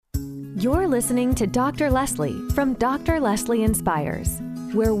You're listening to Dr. Leslie from Dr. Leslie Inspires,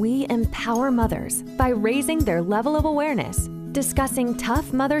 where we empower mothers by raising their level of awareness, discussing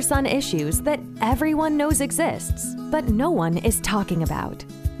tough mother-son issues that everyone knows exists, but no one is talking about.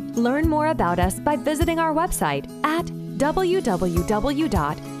 Learn more about us by visiting our website at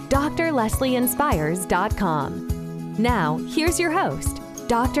www.drleslieinspires.com. Now, here's your host,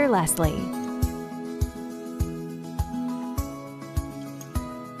 Dr. Leslie.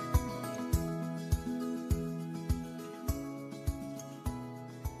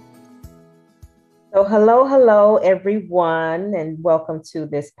 So hello, everyone, and welcome to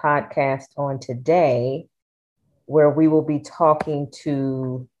this podcast on today, where we will be talking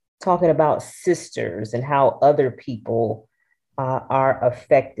about sisters and how other people are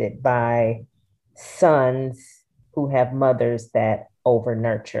affected by sons who have mothers that over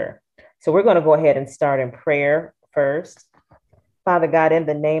nurture. So we're going to go ahead and start in prayer first. Father God, in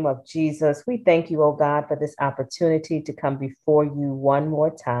the name of Jesus, we thank you, oh God, for this opportunity to come before you one more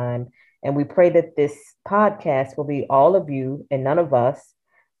time. And we pray that this podcast will be all of you and none of us,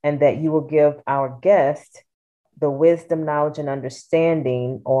 and that you will give our guest the wisdom, knowledge, and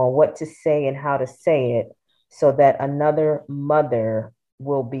understanding on what to say and how to say it, so that another mother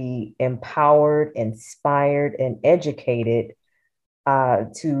will be empowered, inspired, and educated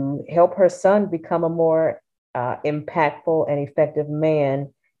to help her son become a more impactful and effective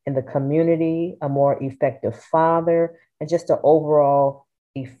man in the community, a more effective father, and just an overall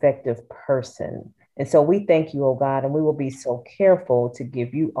effective person. And so we thank you, oh God, and we will be so careful to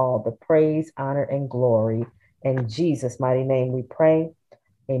give you all the praise, honor, and glory. In Jesus' mighty name we pray.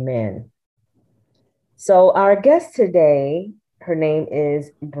 Amen. So our guest today, her name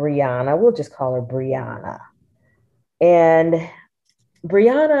is Brianna. We'll just call her Brianna. And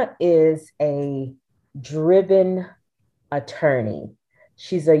Brianna is a driven attorney.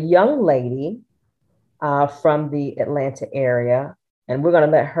 She's a young lady from the Atlanta area. And we're going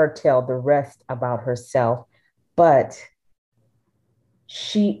to let her tell the rest about herself. But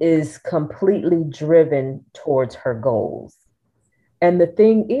she is completely driven towards her goals. And the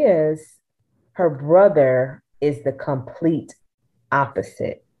thing is, her brother is the complete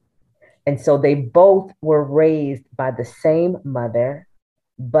opposite. And so they both were raised by the same mother,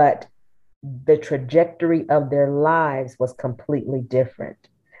 but the trajectory of their lives was completely different.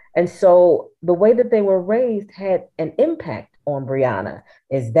 And so the way that they were raised had an impact on Brianna.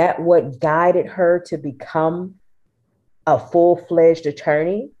 Is that what guided her to become a full-fledged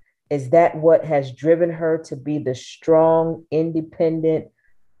attorney? Is that what has driven her to be the strong, independent,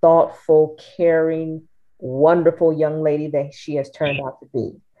 thoughtful, caring, wonderful young lady that she has turned out to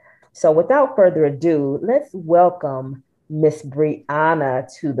be? So without further ado, let's welcome Miss Brianna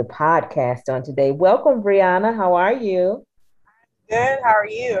to the podcast on today. Welcome, Brianna. How are you? Good. How are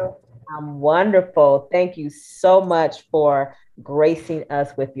you? I'm wonderful. Thank you so much for gracing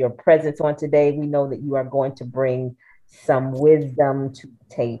us with your presence on today. We know that you are going to bring some wisdom to the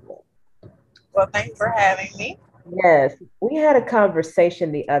table. Well, thanks for having me. Yes, we had a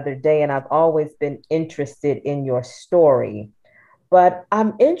conversation the other day, and I've always been interested in your story. But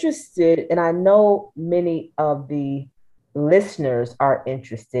I'm interested, and I know many of the listeners are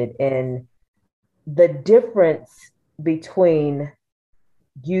interested in the difference between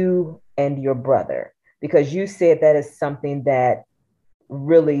you and your brother, because you said that is something that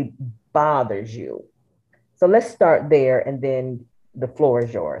really bothers you. So let's start there, and then the floor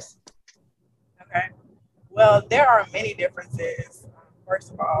is yours. Okay. Well, there are many differences,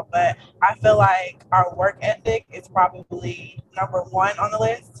 first of all, but I feel like our work ethic is probably number one on the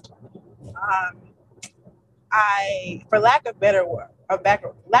list. For lack of a better word, I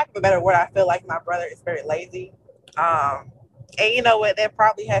feel like my brother is very lazy. And you know what? That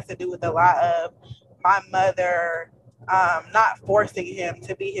probably has to do with a lot of my mother not forcing him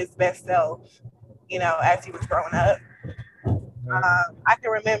to be his best self, as he was growing up. I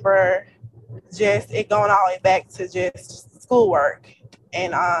can remember just it going all the way back to just schoolwork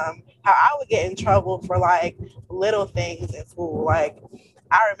and how I would get in trouble for like little things in school. Like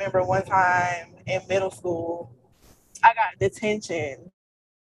I remember one time in middle school, I got detention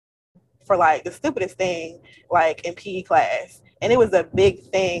for like the stupidest thing, like in PE class. And it was a big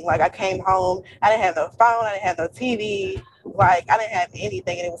thing. Like I came home, I didn't have no phone, I didn't have no TV, like I didn't have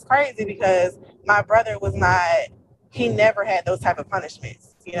anything. And it was crazy because my brother he never had those type of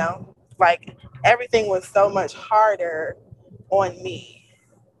punishments, Like everything was so much harder on me.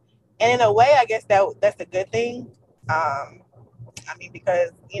 And in a way, I guess that's a good thing.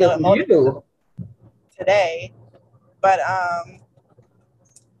 Because, it motivates today. But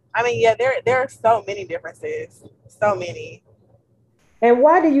yeah, there are so many differences, so many. And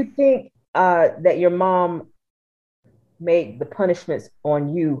why do you think that your mom made the punishments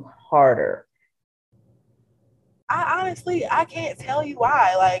on you harder? I can't tell you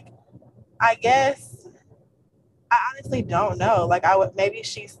why. Like, I guess I honestly don't know. Like, I would maybe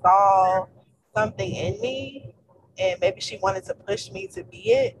she saw something in me, and maybe she wanted to push me to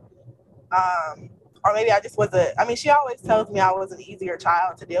be it. Um, or maybe I just was a. I mean, she always tells me I was an easier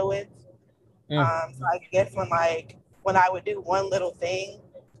child to deal with. Mm. So I guess when I would do one little thing,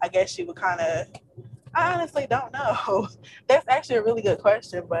 I guess she would kind of. I honestly don't know. That's actually a really good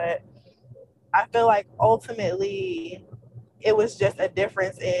question, but I feel like ultimately it was just a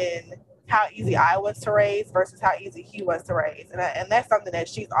difference in how easy I was to raise versus how easy he was to raise, and that's something that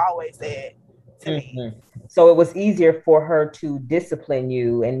she's always said to me. Mhm. So it was easier for her to discipline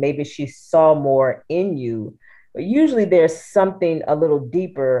you, and maybe she saw more in you. But usually there's something a little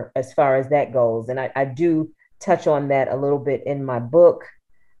deeper as far as that goes. And I do touch on that a little bit in my book,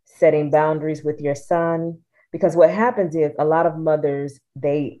 Setting Boundaries with Your Son. Because what happens is a lot of mothers,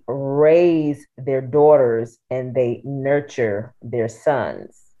 they raise their daughters and they nurture their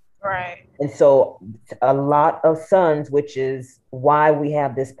sons. Right. And so a lot of sons, which is why we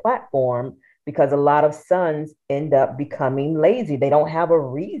have this platform, because a lot of sons end up becoming lazy. They don't have a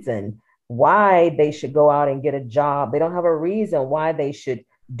reason why they should go out and get a job. They don't have a reason why they should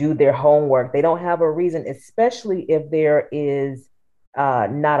do their homework. They don't have a reason, especially if there is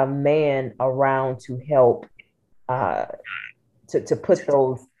not a man around to help uh, to put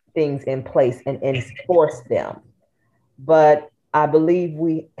those things in place and enforce them. But I believe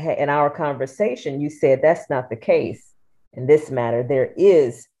in our conversation, you said that's not the case in this matter. There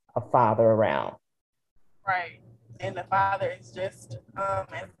is a father around. Right. And the father is just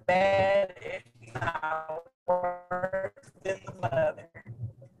as bad, if not worse, than the mother.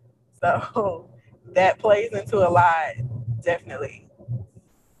 So that plays into a lot, definitely.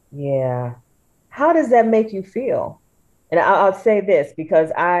 Yeah. How does that make you feel? And I'll say this because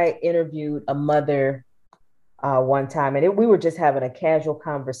I interviewed a mother one time, and we were just having a casual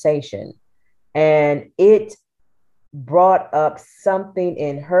conversation, and it brought up something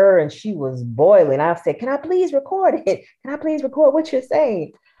in her, and she was boiling. I said, "Can I please record it? Can I please record what you're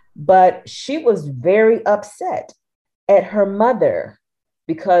saying?" But she was very upset at her mother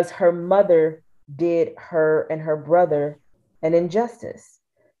because her mother did her and her brother an injustice.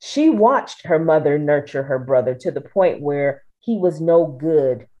 She watched her mother nurture her brother to the point where he was no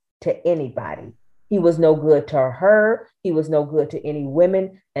good to anybody. He was no good to her. He was no good to any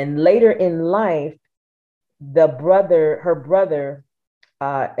women. And later in life, her brother,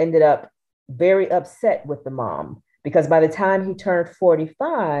 ended up very upset with the mom because by the time he turned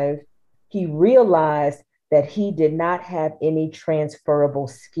 45, he realized that he did not have any transferable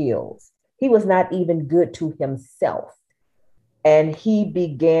skills. He was not even good to himself. And he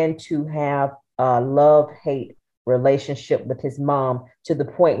began to have a love hate relationship with his mom to the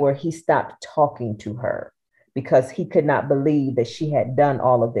point where he stopped talking to her because he could not believe that she had done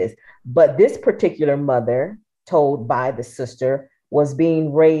all of this. But this particular mother, told by the sister, was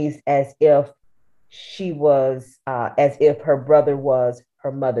being raised as if her brother was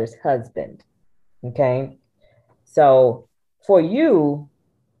her mother's husband. Okay. So for you,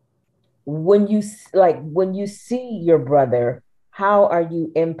 when you see your brother, how are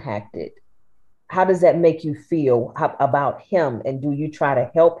you impacted? How does that make you feel about him? And do you try to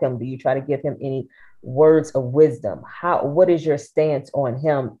help him? Do you try to give him any words of wisdom? What is your stance on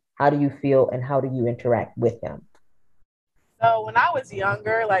him? How do you feel and how do you interact with him? So when I was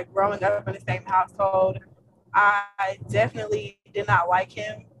younger, like growing up in the same household, I definitely did not like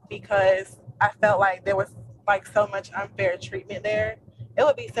him because I felt like there was like so much unfair treatment there. It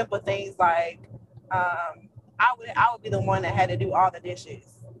would be simple things like I would be the one that had to do all the dishes,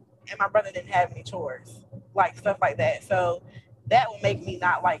 and my brother didn't have any chores, like stuff like that. So that would make me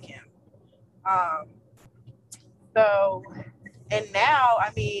not like him. Um, so and now,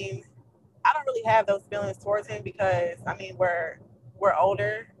 I mean, I don't really have those feelings towards him because I mean we're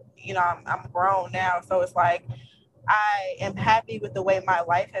older. You know, I'm grown now, so it's like I am happy with the way my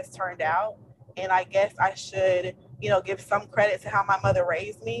life has turned out, and I guess I should, give some credit to how my mother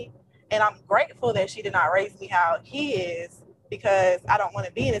raised me, and I'm grateful that she did not raise me how he is because I don't want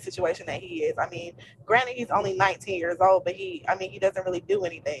to be in a situation that he is. I mean, granted, he's only 19 years old, but he doesn't really do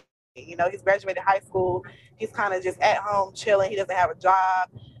anything. He's graduated high school. He's kind of just at home chilling. He doesn't have a job.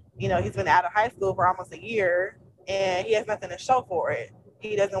 He's been out of high school for almost a year and he has nothing to show for it.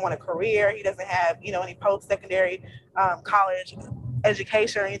 He doesn't want a career. He doesn't have, any post-secondary college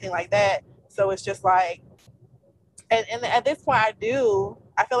education or anything like that. So it's just like, and at this point I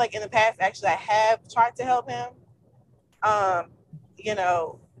feel like in the past, actually, I have tried to help him. Um,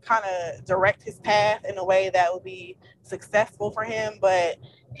 kind of direct his path in a way that would be successful for him, but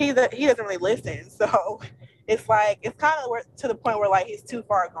he doesn't really listen. So it's like, it's kind of to the point where like he's too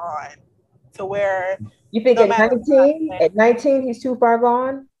far gone to where you think no matter at 19 he's too far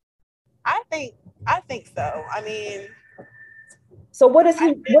gone? I think so. I mean, so what is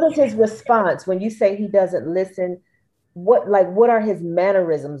his response when you say he doesn't listen? What are his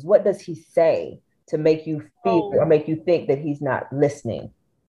mannerisms? What does he say to make you feel or make you think that he's not listening?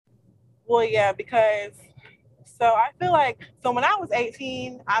 Well, yeah, because so I feel like, so when I was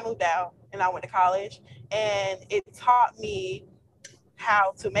 18, I moved out and I went to college, and it taught me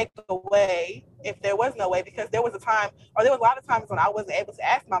how to make a way if there was no way, because there was a lot of times when I wasn't able to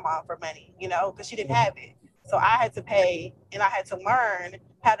ask my mom for money, because she didn't have it. So I had to pay, and I had to learn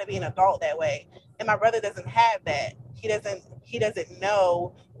how to be an adult that way. And my brother doesn't have that. He doesn't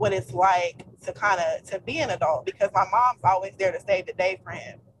know what it's like to be an adult, because my mom's always there to save the day for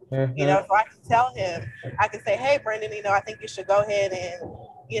him. Mm-hmm. So I can tell him, I can say, hey, Brendan, I think you should go ahead and,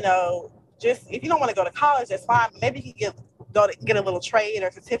 just, if you don't want to go to college, that's fine. Maybe he can go to get a little trade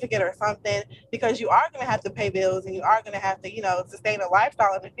or certificate or something, because you are going to have to pay bills and you are going to have to, sustain a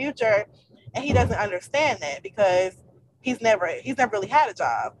lifestyle in the future. And he doesn't understand that, because he's never really had a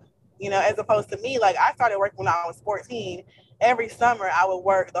job, as opposed to me. Like, I started working when I was 14. Every summer I would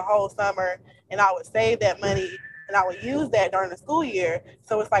work the whole summer, and I would save that money, and I would use that during the school year.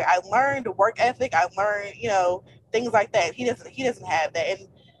 So it's like I learned work ethic. I learned, things like that. He doesn't have that. And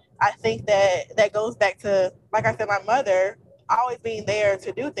I think that goes back to, like I said, my mother always being there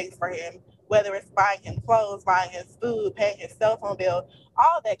to do things for him, whether it's buying him clothes, buying his food, paying his cell phone bill,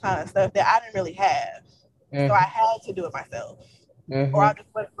 all that kind of stuff that I didn't really have. Mm-hmm. So I had to do it myself. Mm-hmm. Or I just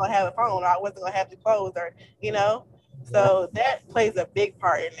wasn't going to have a phone, or I wasn't going to have the clothes, or, so that plays a big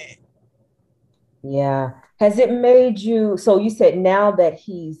part in it. Yeah. Has it made you, so you said now that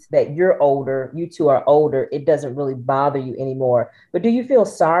you're older, you two are older, it doesn't really bother you anymore, but do you feel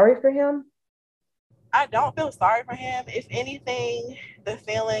sorry for him? I don't feel sorry for him. If anything, the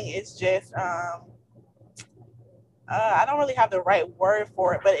feeling is just, I don't really have the right word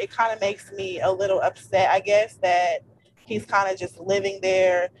for it, but it kind of makes me a little upset, I guess, that he's kind of just living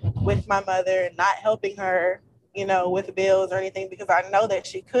there with my mother and not helping her, with bills or anything, because I know that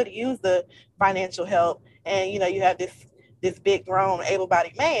she could use the financial help. And, you have this big grown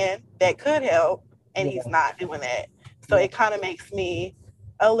able-bodied man that could help, and he's not doing that. So it kind of makes me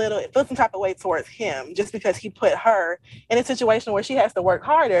feel some type of way towards him, just because he put her in a situation where she has to work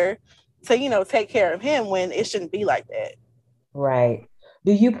harder to, take care of him, when it shouldn't be like that. Right.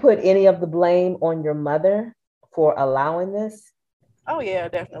 Do you put any of the blame on your mother for allowing this? Oh, yeah,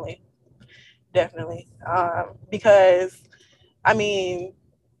 definitely. Definitely. Because, I mean,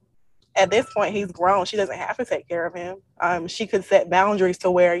 at this point, he's grown. She doesn't have to take care of him. She could set boundaries to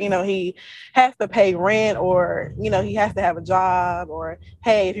where, he has to pay rent, or, he has to have a job, or,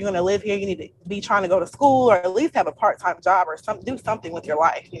 hey, if you're going to live here, you need to be trying to go to school, or at least have a part-time job, or do something with your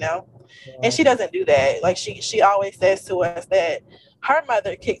life, Yeah. And she doesn't do that. Like, she always says to us that her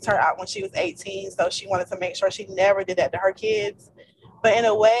mother kicked her out when she was 18. So she wanted to make sure she never did that to her kids. But in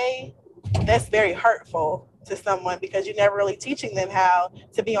a way, that's very hurtful to someone, because you're never really teaching them how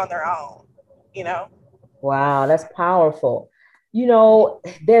to be on their own, Wow, that's powerful.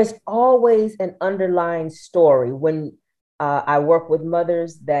 There's always an underlying story. When I work with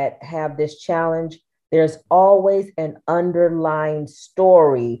mothers that have this challenge, there's always an underlying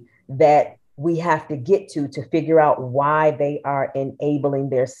story that we have to get to figure out why they are enabling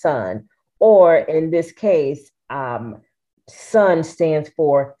their son. Or in this case, SON stands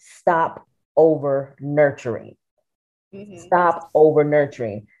for stop over nurturing. Mm-hmm. Stop over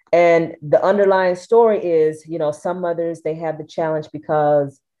nurturing. And the underlying story is, some mothers, they have the challenge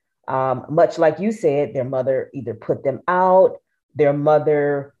because, much like you said, their mother either put them out, their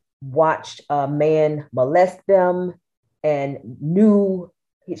mother watched a man molest them and knew,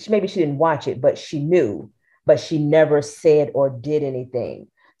 maybe she didn't watch it, but she knew, but she never said or did anything.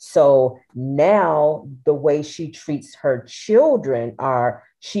 So now the way she treats her children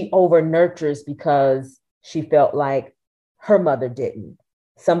she over nurtures because she felt like her mother didn't.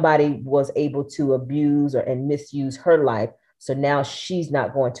 Somebody was able to abuse and misuse her life. So now she's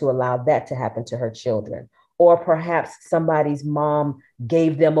not going to allow that to happen to her children. Or perhaps somebody's mom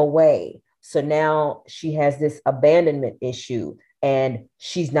gave them away. So now she has this abandonment issue, and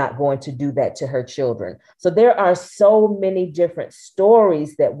she's not going to do that to her children. So there are so many different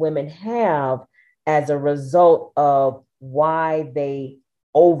stories that women have as a result of why they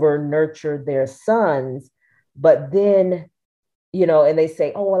over nurture their sons. But then, and they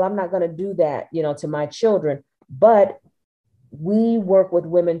say, oh, well, I'm not going to do that, to my children. But we work with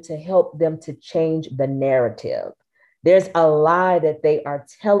women to help them to change the narrative. There's a lie that they are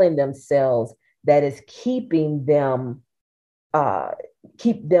telling themselves that is keeping them,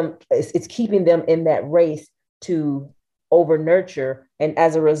 it's keeping them in that race to over nurture. And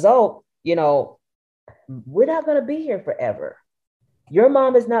as a result, we're not going to be here forever. Your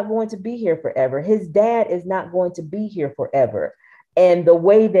mom is not going to be here forever. His dad is not going to be here forever. And the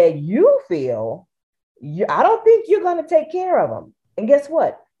way that you feel, I don't think you're going to take care of him. And guess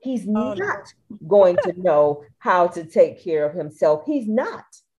what? He's not going to know how to take care of himself. He's not.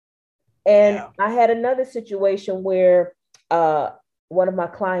 And I had another situation where one of my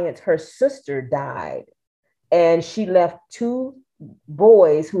clients, her sister died, and she left two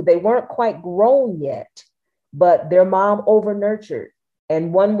boys who they weren't quite grown yet, but their mom over nurtured.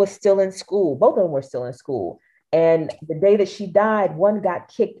 And one was still in school. Both of them were still in school. And the day that she died, one got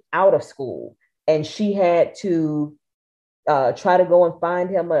kicked out of school, and she had to try to go and find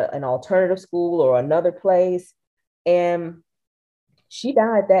him an alternative school or another place. And she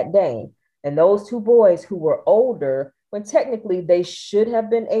died that day. And those two boys who were older, when technically they should have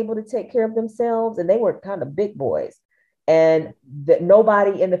been able to take care of themselves, and they were kind of big boys, and that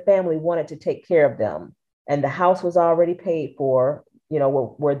nobody in the family wanted to take care of them. And the house was already paid for,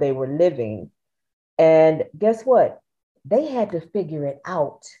 where they were living. And guess what? They had to figure it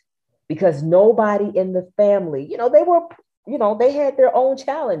out because nobody in the family, they had their own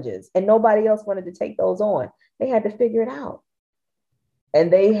challenges and nobody else wanted to take those on. They had to figure it out.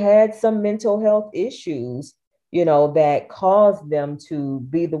 And they had some mental health issues, that caused them to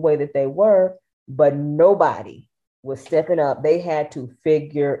be the way that they were, but nobody was stepping up. They had to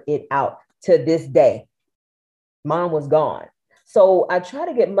figure it out. To this day, mom was gone. So I try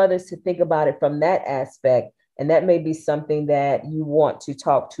to get mothers to think about it from that aspect. And that may be something that you want to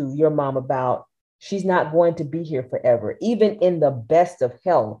talk to your mom about. She's not going to be here forever. Even in the best of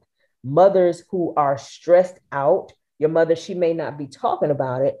health, mothers who are stressed out, your mother, she may not be talking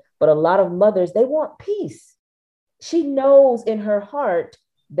about it, but a lot of mothers, they want peace. She knows in her heart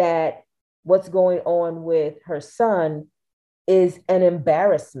that what's going on with her son is an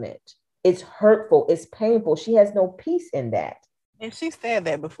embarrassment. It's hurtful. It's painful. She has no peace in that. And she said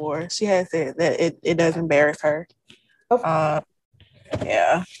that before. She has said that it does embarrass her.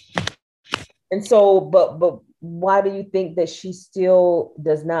 Yeah. And so, but why do you think that she still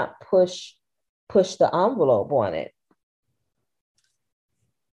does not push the envelope on it?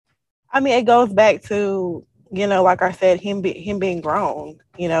 I mean, it goes back to, like I said, him being grown.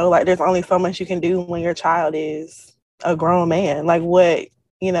 Like there's only so much you can do when your child is a grown man. Like what,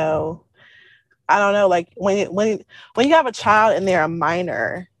 I don't know, like when you have a child and they're a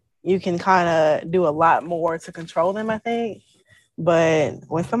minor, you can kind of do a lot more to control them, I think. But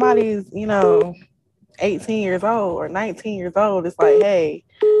when somebody's, 18 years old or 19 years old, it's like, hey,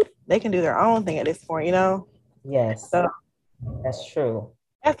 they can do their own thing at this point, Yes, so that's true.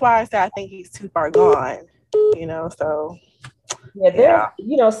 That's why I say I think he's too far gone, so. Yeah,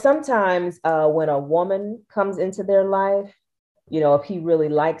 sometimes when a woman comes into their life, if he really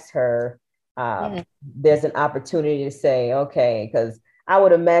likes her, there's an opportunity to say, okay, because I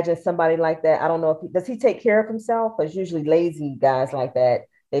would imagine somebody like that, I don't know does he take care of himself? Because usually lazy guys like that,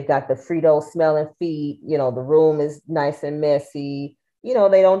 they've got the Frito smelling feet, the room is nice and messy, they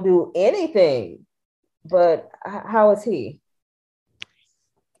don't do anything. But how is he?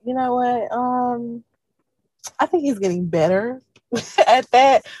 You know what? I think he's getting better at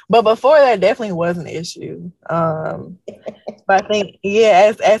that. But before that definitely was an issue. But I think,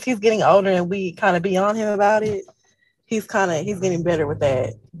 as he's getting older and we kind of be on him about it, he's getting better with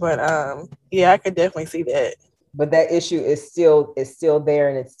that. But I could definitely see that. But that issue is still there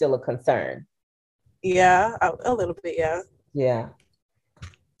and it's still a concern. Yeah, a little bit, yeah. Yeah.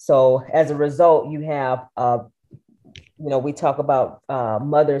 So as a result, you have we talk about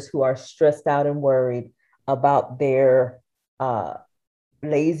mothers who are stressed out and worried about their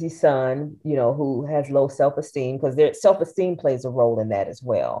lazy son, who has low self-esteem, because their self-esteem plays a role in that as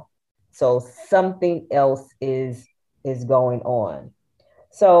well. So something else is going on.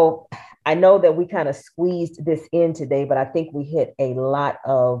 So I know that we kind of squeezed this in today, but I think we hit a lot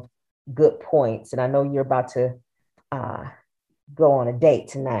of good points. And I know you're about to go on a date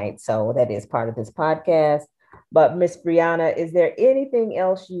tonight. So that is part of this podcast. But Miss Brianna, is there anything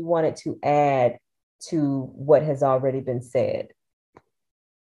else you wanted to add to what has already been said?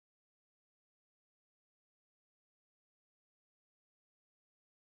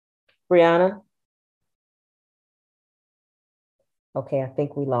 Brianna? Okay, I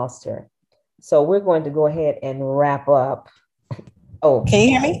think we lost her. So we're going to go ahead and wrap up. Oh, can you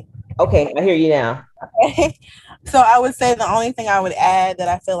hear me? Okay, I hear you now. So I would say the only thing I would add that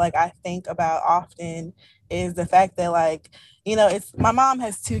I feel like I think about often is the fact that, like, it's my mom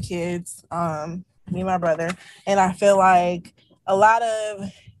has two kids, me and my brother, and I feel like a lot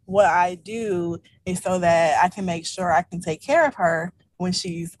of what I do is so that I can make sure I can take care of her when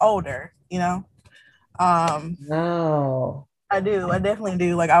she's older, Wow. I do. I definitely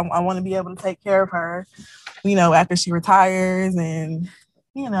do. Like, I want to be able to take care of her, after she retires. And,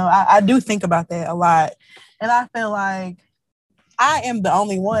 I do think about that a lot. And I feel like I am the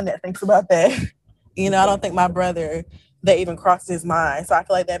only one that thinks about that. I don't think my brother, that even crosses his mind. So I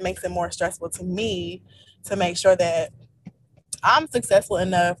feel like that makes it more stressful to me to make sure that I'm successful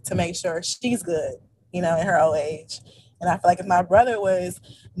enough to make sure she's good, in her old age. And I feel like if my brother was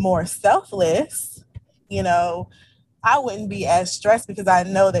more selfless, I wouldn't be as stressed because I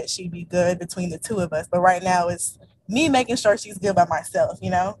know that she'd be good between the two of us. But right now it's me making sure she's good by myself.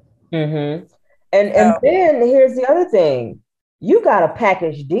 Mm-hmm. And So, then here's the other thing. You got a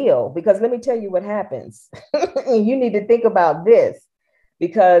package deal because let me tell you what happens. You need to think about this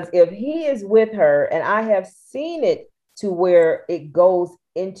because if he is with her, and I have seen it to where it goes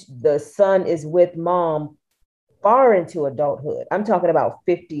into the son is with mom far into adulthood. I'm talking about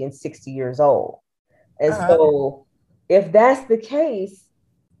 50 and 60 years old. And so if that's the case,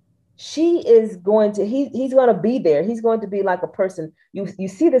 she is going to he's going to be there. He's going to be like a person. You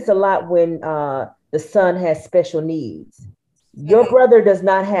see this a lot when the son has special needs. Your brother does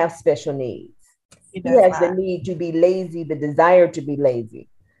not have special needs. he He does has the not. need to be lazy, the desire to be lazy.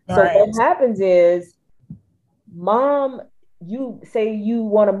 So Right. what happens is, mom, you say you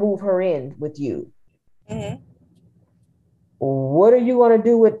want to move her in with you. Mm-hmm. What are you going to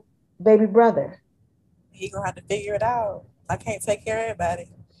do with baby brother? He gonna have to figure it out. I can't take care of everybody.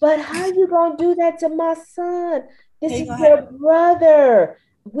 But how you gonna do that to my son? This He is gonna your have brother.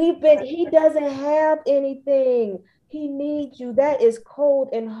 He doesn't have anything. He needs you. That is cold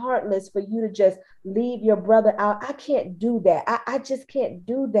and heartless for you to just leave your brother out. I can't do that. I just can't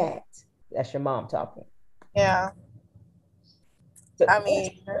do that. That's your mom talking. Yeah. So I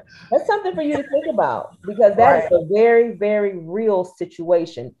mean, that's something for you to think about because that is right. a very, very real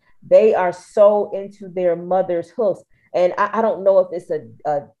situation. They are so into their mother's hoofs. And I don't know if it's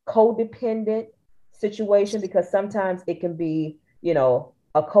a codependent situation because sometimes it can be,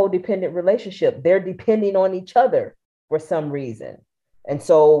 a codependent relationship. They're depending on each other for some reason. And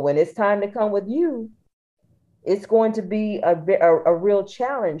so when it's time to come with you, it's going to be a real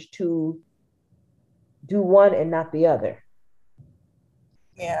challenge to do one and not the other.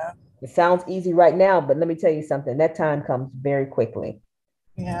 Yeah. It sounds easy right now, but let me tell you something. That time comes very quickly,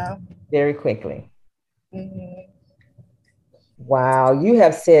 Yeah. very quickly. Mm-hmm. Wow, you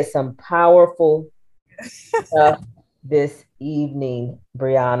have said some powerful stuff this evening,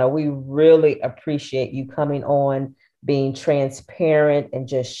 Brianna. We really appreciate you coming on, being transparent, and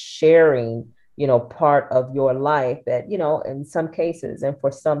just sharing, part of your life that, in some cases, and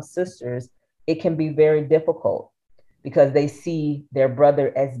for some sisters, it can be very difficult because they see their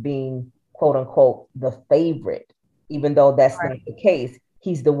brother as being, quote unquote, the favorite, even though that's not Right. the case.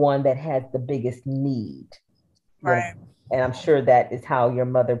 He's the one that has the biggest need, Right. and I'm sure that is how your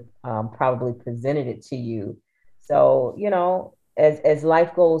mother probably presented it to you. So, as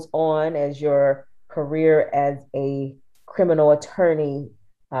life goes on, as your career as a criminal attorney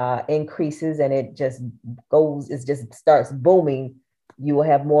increases and it just starts booming, you will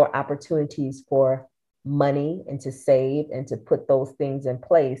have more opportunities for money and to save and to put those things in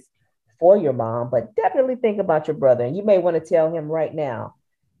place for your mom. But definitely think about your brother. And you may want to tell him right now,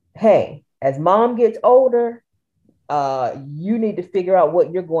 hey, as mom gets older, you need to figure out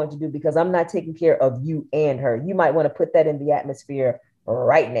what you're going to do because I'm not taking care of you and her. You might want to put that in the atmosphere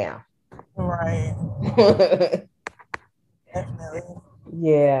right now. Right. Definitely.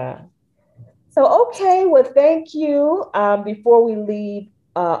 Yeah. So, okay. Well, thank you. Before we leave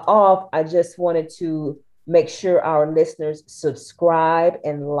off, I just wanted to make sure our listeners subscribe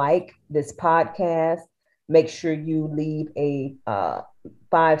and like this podcast. Make sure you leave a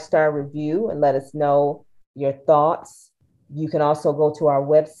 5-star review and let us know your thoughts. You can also go to our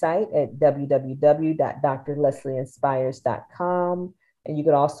website at www.drlesleyinspires.com. And you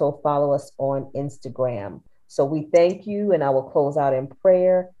can also follow us on Instagram. So we thank you, and I will close out in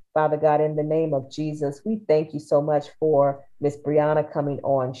prayer. Father God, in the name of Jesus, we thank you so much for Miss Brianna coming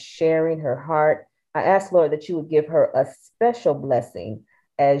on, sharing her heart. I ask, Lord, that you would give her a special blessing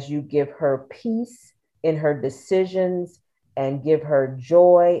as you give her peace in her decisions and give her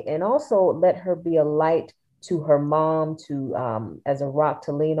joy, and also let her be a light to her mom, to as a rock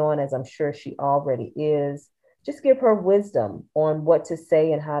to lean on, as I'm sure she already is. just give her wisdom on what to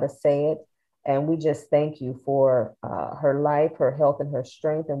say and how to say it. And we just thank you for her life, her health, and her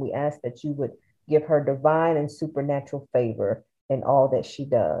strength. And we ask that you would give her divine and supernatural favor in all that she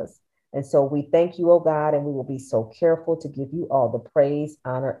does. And so we thank you, oh God, and we will be so careful to give you all the praise,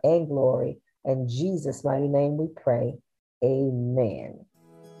 honor, and glory. In Jesus' mighty name we pray. Amen.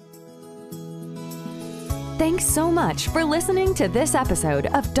 Thanks so much for listening to this episode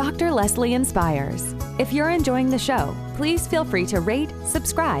of Dr. Leslie Inspires. If you're enjoying the show, please feel free to rate,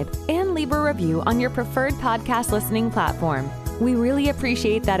 subscribe, and leave a review on your preferred podcast listening platform. We really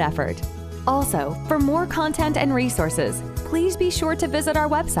appreciate that effort. Also, for more content and resources, please be sure to visit our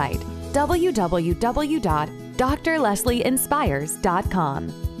website,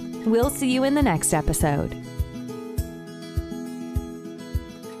 www.drleslieInspires.com. We'll see you in the next episode.